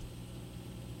government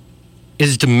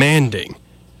is demanding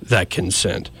that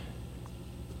consent.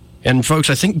 And folks,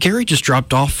 I think Gary just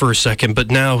dropped off for a second, but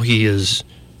now he is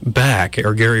back.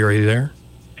 Gary, are you there?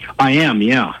 I am,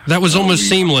 yeah. That was almost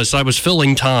seamless. I was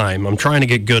filling time. I'm trying to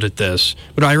get good at this.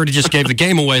 But I already just gave the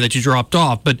game away that you dropped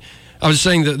off. But I was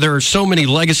saying that there are so many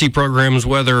legacy programs,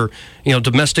 whether,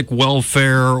 domestic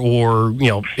welfare or,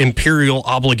 imperial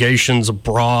obligations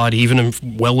abroad, even if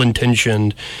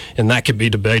well-intentioned, and that could be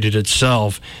debated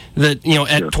itself, that,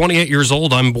 at 28 years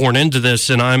old, I'm born into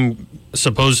this, and I'm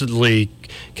supposedly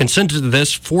consented to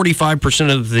this.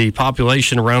 45% of the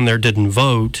population around there didn't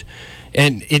vote.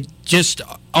 And it just,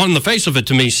 on the face of it,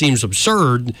 to me, seems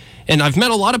absurd. And I've met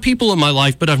a lot of people in my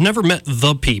life, but I've never met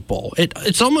the people.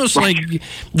 It's almost like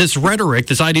this rhetoric,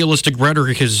 this idealistic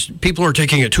rhetoric, people are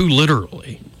taking it too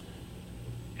literally.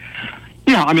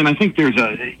 Yeah, I mean, I think there's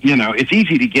it's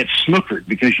easy to get snookered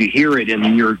because you hear it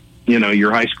in your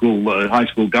high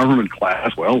school government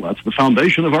class. Well, that's the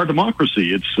foundation of our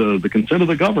democracy. It's the consent of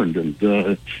the governed,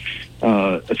 and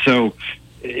so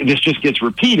this just gets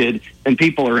repeated, and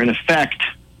people are in effect,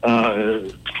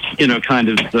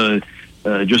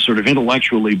 just sort of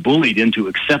intellectually bullied into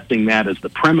accepting that as the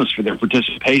premise for their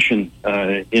participation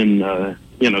in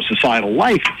societal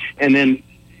life. And then,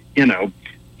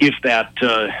 if that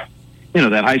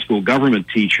that high school government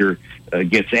teacher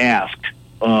gets asked,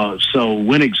 so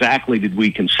when exactly did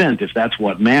we consent? If that's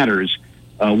what matters,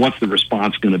 what's the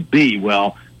response going to be?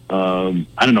 Well,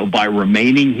 I don't know, by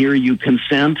remaining here you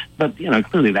consent, but,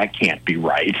 clearly that can't be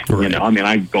right.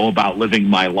 I go about living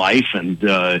my life, and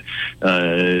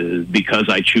because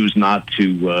I choose not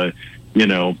to,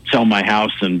 sell my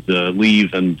house and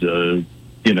leave and,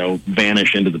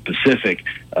 vanish into the Pacific,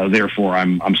 therefore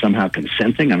I'm somehow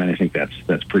consenting. I think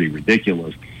that's pretty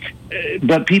ridiculous.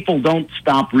 But people don't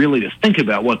stop really to think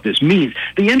about what this means.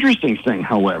 The interesting thing,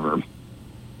 however,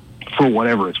 for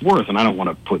whatever it's worth, and I don't want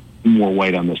to put more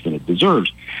weight on this than it deserves,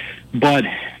 but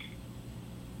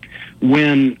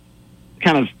when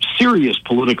kind of serious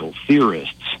political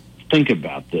theorists think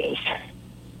about this,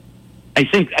 I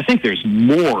think there's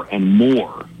more and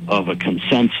more of a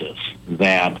consensus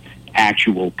that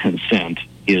actual consent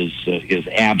is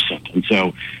absent. And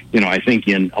so, I think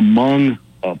among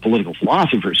political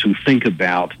philosophers who think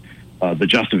about the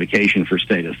justification for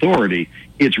state authority,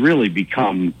 it's really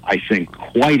become, I think,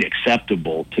 quite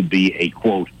acceptable to be a,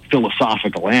 quote,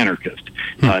 philosophical anarchist.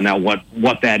 Now,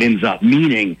 what that ends up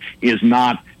meaning is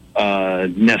not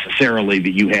necessarily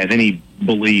that you have any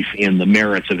belief in the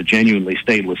merits of a genuinely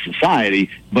stateless society,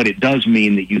 but it does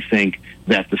mean that you think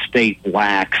that the state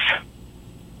lacks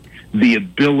the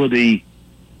ability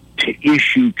to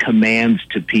issue commands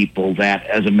to people that,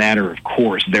 as a matter of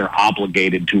course, they're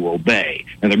obligated to obey.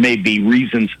 And there may be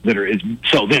reasons that are...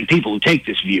 So then people who take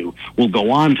this view will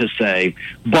go on to say,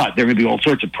 but there may be all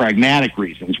sorts of pragmatic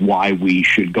reasons why we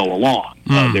should go along.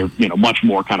 They're, much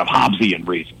more kind of Hobbesian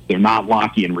reasons. They're not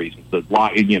Lockean reasons. The,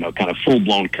 kind of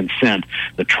full-blown consent,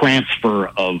 the transfer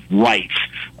of rights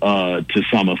to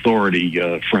some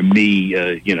authority from me,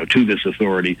 to this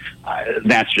authority.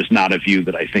 That's just not a view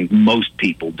that I think most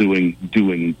people doing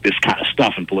this kind of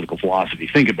stuff in political philosophy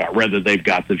think about. Rather, they've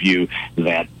got the view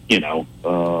that,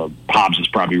 Hobbes is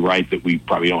probably right, that we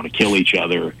probably don't want to kill each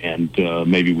other, and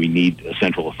maybe we need a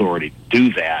central authority to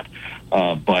do that.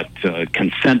 But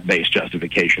consent-based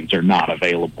justifications are not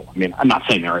available. I'm not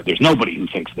saying there's nobody who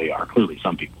thinks they are. Clearly,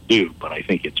 some people do, but I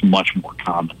think it's much more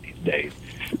common these days.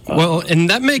 Well, and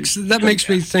that makes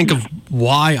me think of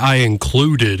why I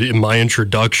included in my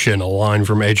introduction a line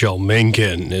from H.L.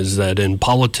 Mencken, is that in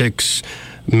politics,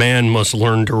 man must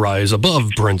learn to rise above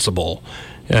principle.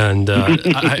 And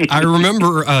I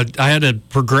remember I had a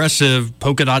progressive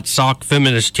polka dot sock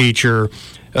feminist teacher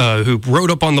who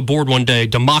wrote up on the board one day,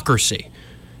 democracy.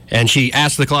 And she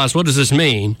asked the class, what does this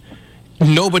mean?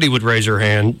 Nobody would raise her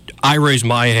hand. I raised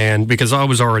my hand because I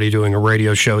was already doing a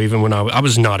radio show even when I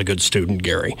was not a good student,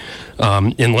 Gary,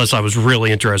 unless I was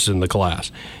really interested in the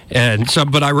class. And so,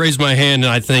 but I raised my hand,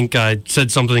 and I think I said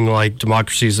something like,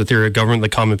 democracy is the theory of government. The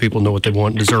common people know what they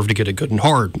want and deserve to get it good and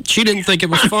hard. She didn't think it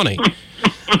was funny.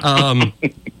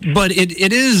 But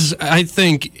it is, I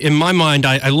think, in my mind,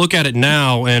 I look at it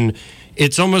now, and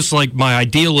it's almost like my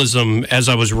idealism as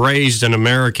I was raised an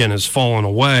American has fallen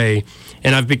away,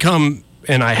 and I've become,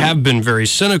 and I have been, very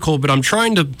cynical, but I'm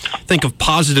trying to think of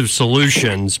positive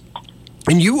solutions.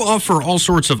 And you offer all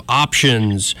sorts of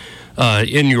options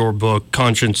in your book,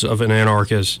 Conscience of an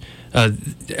Anarchist.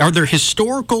 Are there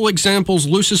historical examples,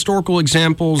 loose historical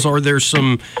examples? Are there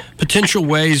some potential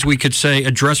ways we could say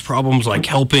address problems like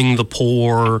helping the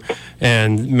poor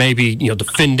and maybe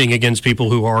defending against people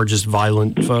who are just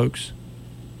violent folks?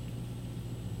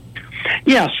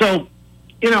 Yeah, so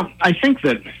I think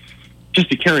that just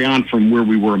to carry on from where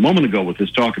we were a moment ago with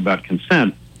this talk about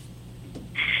consent,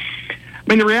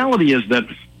 the reality is that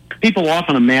people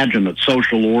often imagine that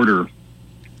social order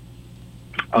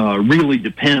really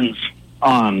depends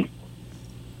on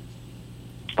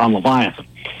Leviathan,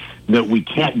 that we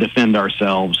can't defend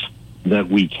ourselves, that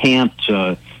we can't,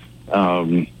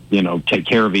 take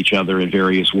care of each other in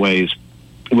various ways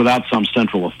without some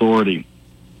central authority.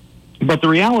 But the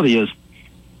reality is,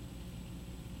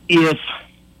 if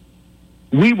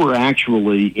we were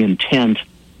actually intent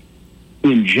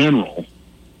in general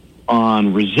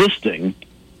on resisting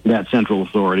that central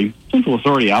authority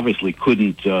obviously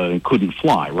couldn't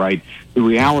fly, right? The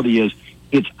reality is,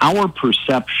 it's our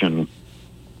perception,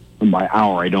 and by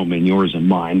our I don't mean yours and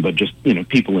mine, but just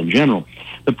people in general,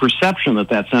 the perception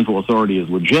that central authority is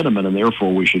legitimate and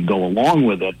therefore we should go along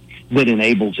with it, that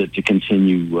enables it to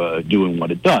continue doing what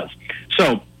it does.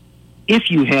 So if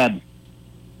you had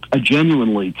a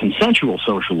genuinely consensual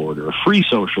social order, a free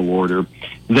social order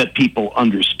that people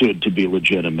understood to be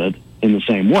legitimate in the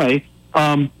same way,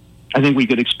 I think we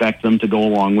could expect them to go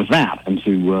along with that and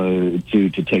to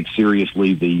take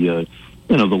seriously the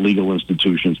legal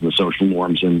institutions and the social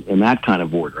norms in that kind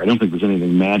of order. I don't think there's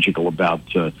anything magical about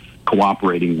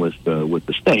cooperating with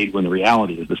the state, when the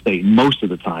reality is the state most of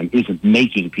the time isn't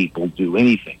making people do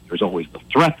anything. There's always the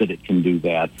threat that it can do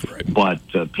that, right. But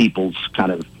people's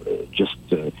kind of just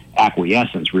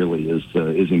acquiescence really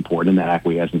is important, and that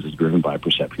acquiescence is driven by a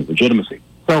perception of legitimacy.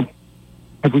 So,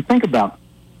 if we think about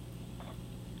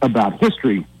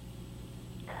history,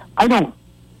 I don't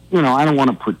want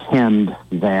to pretend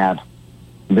that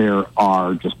there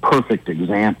are just perfect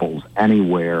examples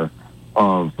anywhere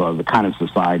of the kind of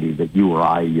society that you or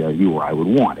I would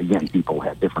want. Again, people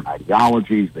had different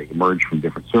ideologies; they emerged from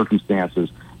different circumstances,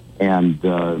 and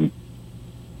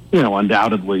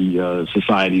undoubtedly,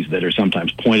 societies that are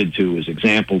sometimes pointed to as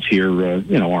examples here,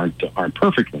 aren't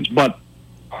perfect ones. But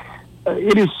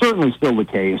it is certainly still the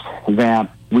case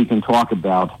that we can talk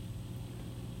about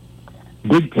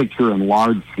big picture and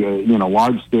large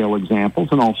scale examples,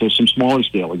 and also some smaller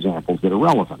scale examples that are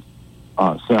relevant.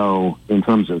 So, in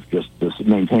terms of just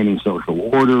maintaining social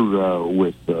order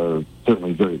with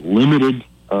certainly very limited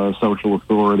social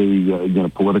authority,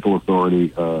 political authority,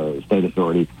 state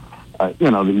authority, that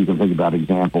you can think about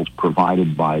examples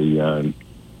provided by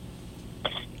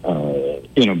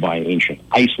ancient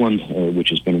Iceland, which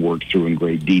has been worked through in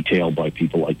great detail by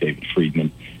people like David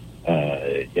Friedman.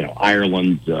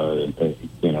 Ireland,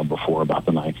 before about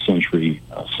the 9th century.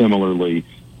 Similarly,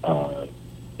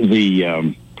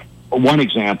 the one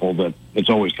example that it's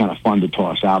always kind of fun to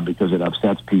toss out because it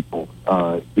upsets people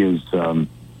is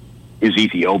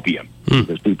Ethiopia,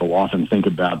 because people often think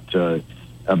about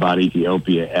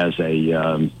Ethiopia as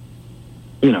a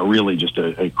really just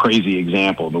a crazy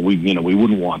example, but we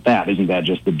wouldn't want that. Isn't that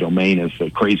just the domain of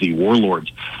crazy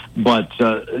warlords? But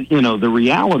the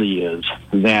reality is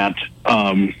that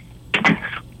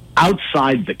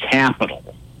outside the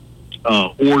capital,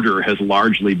 order has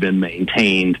largely been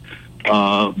maintained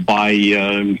by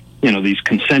these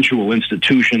consensual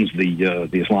institutions, the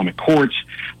Islamic courts.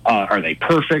 Are they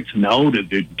perfect? No.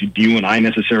 Do you and I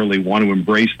necessarily want to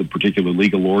embrace the particular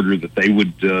legal order that they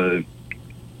would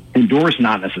endorse?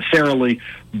 Not necessarily,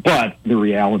 but the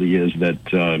reality is that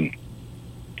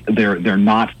they're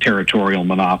not territorial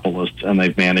monopolists, and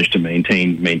they've managed to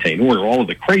maintain order. All of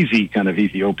the crazy kind of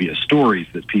Ethiopia stories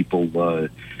that people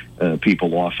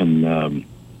often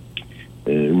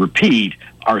repeat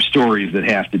are stories that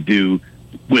have to do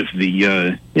with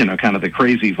the kind of the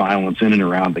crazy violence in and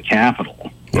around the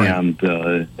capital. Right.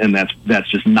 And that's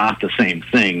just not the same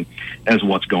thing as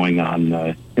what's going on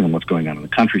in the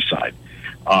countryside.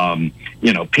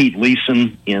 Pete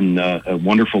Leeson, in a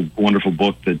wonderful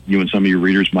book that you and some of your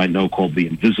readers might know called The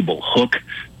Invisible Hook,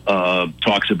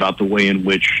 talks about the way in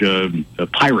which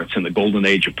pirates in the golden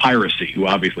age of piracy, who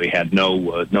obviously had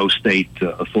no state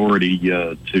authority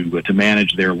to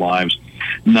manage their lives,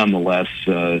 nonetheless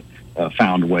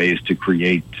found ways to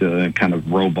create kind of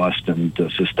robust and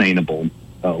sustainable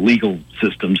legal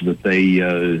systems that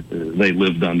they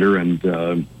lived under, and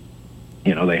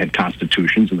they had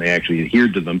constitutions, and they actually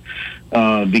adhered to them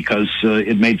because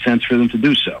it made sense for them to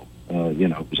do so.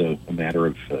 It was a matter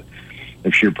of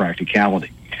sheer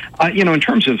practicality. In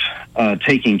terms of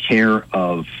taking care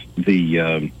of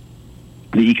the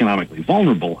economically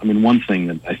vulnerable, I mean, one thing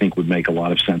that I think would make a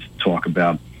lot of sense to talk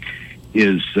about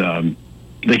is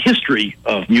the history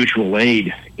of mutual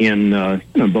aid in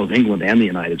both England and the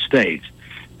United States.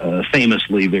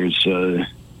 Famously, there's a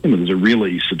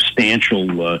really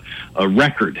substantial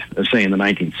record, say in the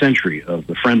 19th century, of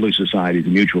the friendly societies, the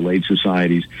mutual aid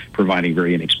societies, providing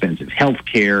very inexpensive health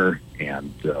care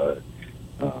and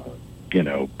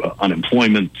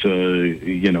unemployment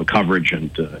coverage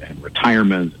and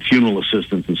retirement, funeral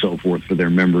assistance, and so forth for their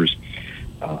members.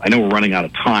 I know we're running out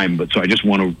of time, but so I just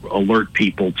want to alert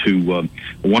people to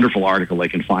a wonderful article they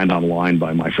can find online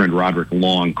by my friend Roderick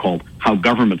Long called "How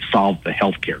Government Solved the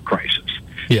Healthcare Crisis."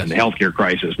 Yes. And the healthcare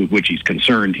crisis with which he's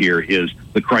concerned here is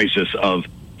the crisis of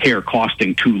care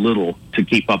costing too little to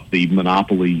keep up the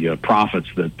monopoly profits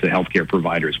that the healthcare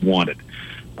providers wanted.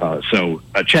 So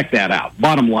check that out.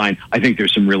 Bottom line, I think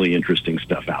there's some really interesting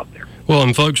stuff out there. Well,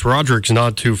 and folks, Roderick's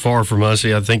not too far from us.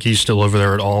 I think he's still over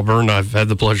there at Auburn. I've had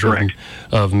the pleasure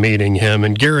of meeting him.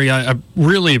 And Gary, I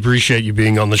really appreciate you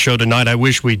being on the show tonight. I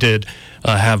wish we did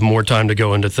have more time to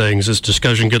go into things. This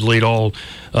discussion could lead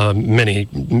down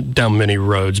many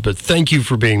roads. But thank you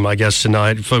for being my guest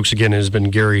tonight. Folks, again, it has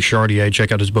been Gary Chartier.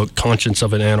 Check out his book, Conscience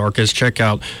of an Anarchist. Check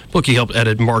out the book he helped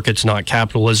edit, Markets, Not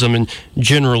Capitalism, and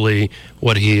generally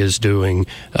what he is doing.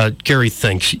 Gary,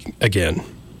 thanks again.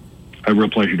 A real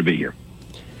pleasure to be here.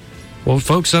 Well,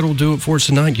 folks, that'll do it for us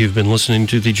tonight. You've been listening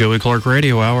to the Joey Clark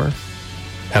Radio Hour.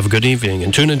 Have a good evening,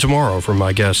 and tune in tomorrow for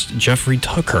my guest, Jeffrey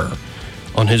Tucker,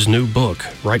 on his new book,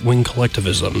 Right-Wing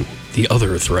Collectivism, The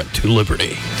Other Threat to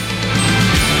Liberty.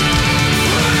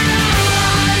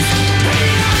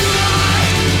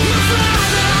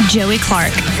 Joey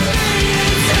Clark.